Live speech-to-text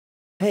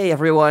Hey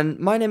everyone,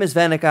 my name is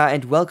Vannaka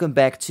and welcome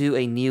back to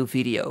a new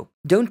video.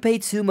 Don't pay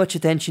too much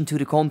attention to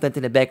the content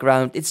in the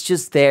background, it's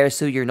just there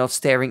so you're not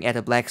staring at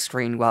a black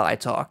screen while I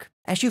talk.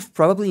 As you've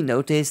probably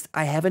noticed,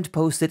 I haven't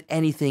posted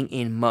anything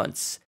in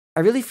months.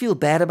 I really feel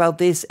bad about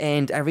this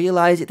and I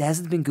realize it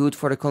hasn't been good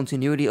for the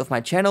continuity of my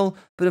channel,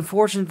 but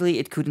unfortunately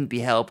it couldn't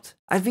be helped.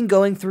 I've been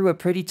going through a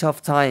pretty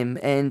tough time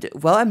and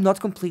while I'm not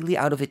completely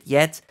out of it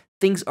yet,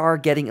 things are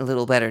getting a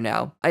little better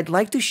now. I'd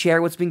like to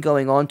share what's been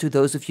going on to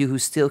those of you who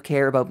still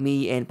care about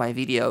me and my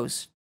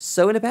videos.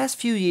 So in the past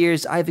few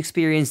years, I've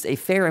experienced a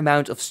fair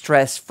amount of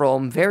stress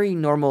from very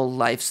normal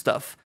life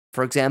stuff.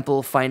 For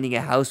example, finding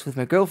a house with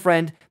my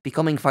girlfriend,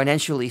 becoming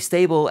financially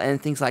stable,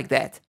 and things like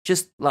that.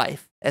 Just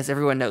life, as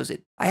everyone knows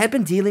it. I had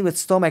been dealing with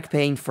stomach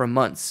pain for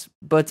months,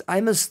 but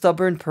I'm a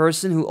stubborn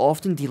person who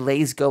often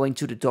delays going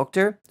to the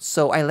doctor,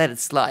 so I let it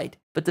slide.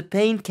 But the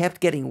pain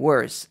kept getting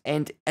worse,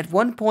 and at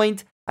one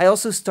point, I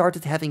also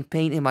started having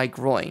pain in my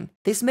groin.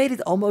 This made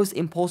it almost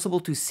impossible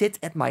to sit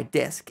at my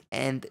desk,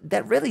 and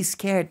that really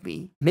scared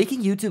me.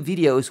 Making YouTube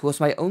videos was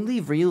my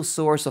only real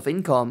source of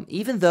income,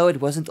 even though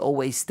it wasn't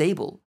always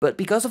stable. But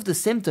because of the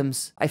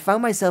symptoms, I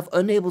found myself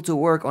unable to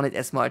work on it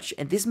as much,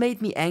 and this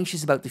made me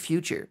anxious about the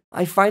future.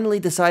 I finally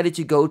decided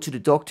to go to the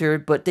doctor,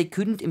 but they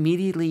couldn't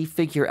immediately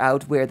figure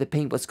out where the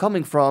pain was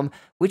coming from,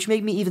 which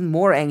made me even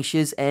more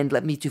anxious and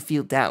led me to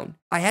feel down.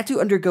 I had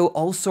to undergo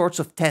all sorts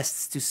of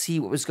tests to see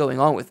what was going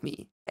on with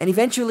me. And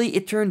eventually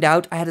it turned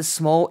out I had a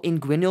small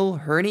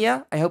inguinal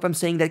hernia, I hope I'm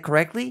saying that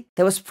correctly,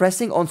 that was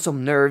pressing on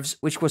some nerves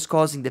which was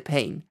causing the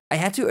pain. I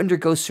had to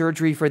undergo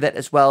surgery for that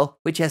as well,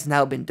 which has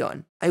now been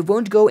done. I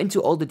won't go into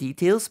all the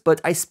details,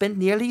 but I spent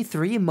nearly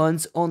 3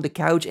 months on the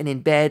couch and in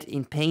bed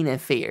in pain and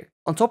fear.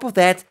 On top of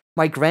that,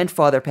 my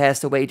grandfather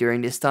passed away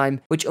during this time,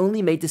 which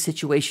only made the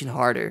situation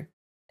harder.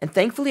 And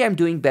thankfully I'm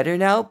doing better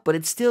now, but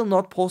it's still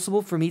not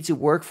possible for me to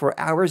work for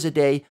hours a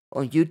day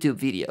on YouTube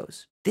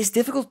videos. This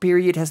difficult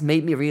period has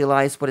made me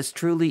realize what is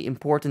truly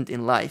important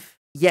in life.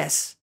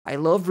 Yes, I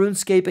love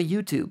RuneScape and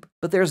YouTube,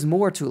 but there's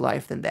more to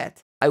life than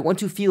that. I want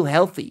to feel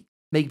healthy,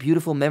 make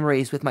beautiful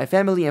memories with my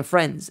family and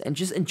friends, and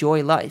just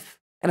enjoy life.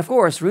 And of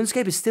course,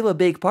 RuneScape is still a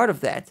big part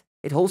of that.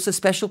 It holds a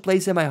special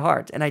place in my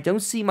heart, and I don't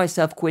see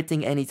myself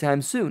quitting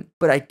anytime soon.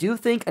 But I do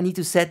think I need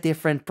to set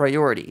different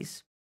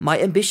priorities. My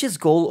ambitious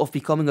goal of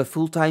becoming a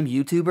full-time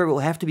YouTuber will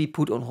have to be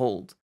put on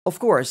hold. Of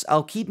course,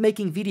 I'll keep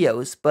making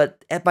videos,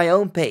 but at my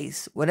own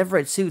pace, whenever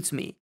it suits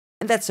me.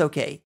 And that's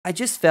okay. I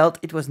just felt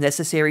it was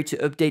necessary to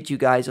update you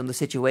guys on the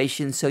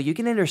situation so you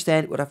can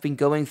understand what I've been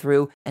going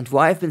through and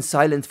why I've been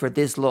silent for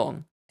this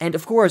long. And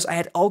of course, I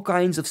had all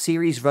kinds of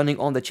series running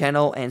on the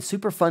channel and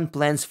super fun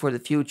plans for the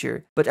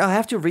future, but I'll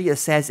have to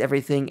reassess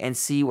everything and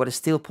see what is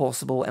still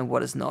possible and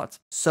what is not.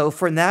 So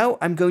for now,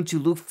 I'm going to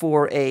look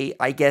for a,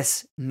 I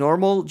guess,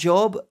 normal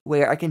job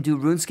where I can do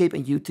RuneScape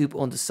and YouTube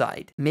on the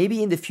side.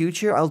 Maybe in the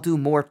future, I'll do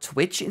more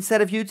Twitch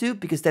instead of YouTube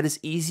because that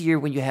is easier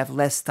when you have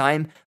less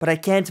time, but I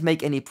can't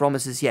make any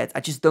promises yet.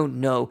 I just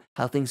don't know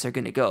how things are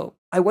gonna go.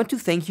 I want to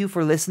thank you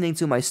for listening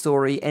to my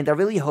story and I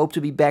really hope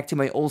to be back to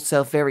my old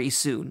self very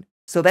soon.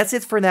 So that's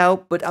it for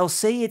now, but I'll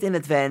say it in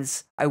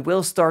advance, I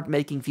will start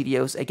making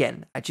videos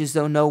again. I just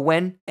don't know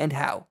when and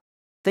how.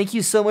 Thank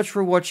you so much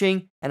for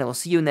watching, and I will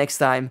see you next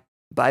time.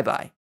 Bye bye.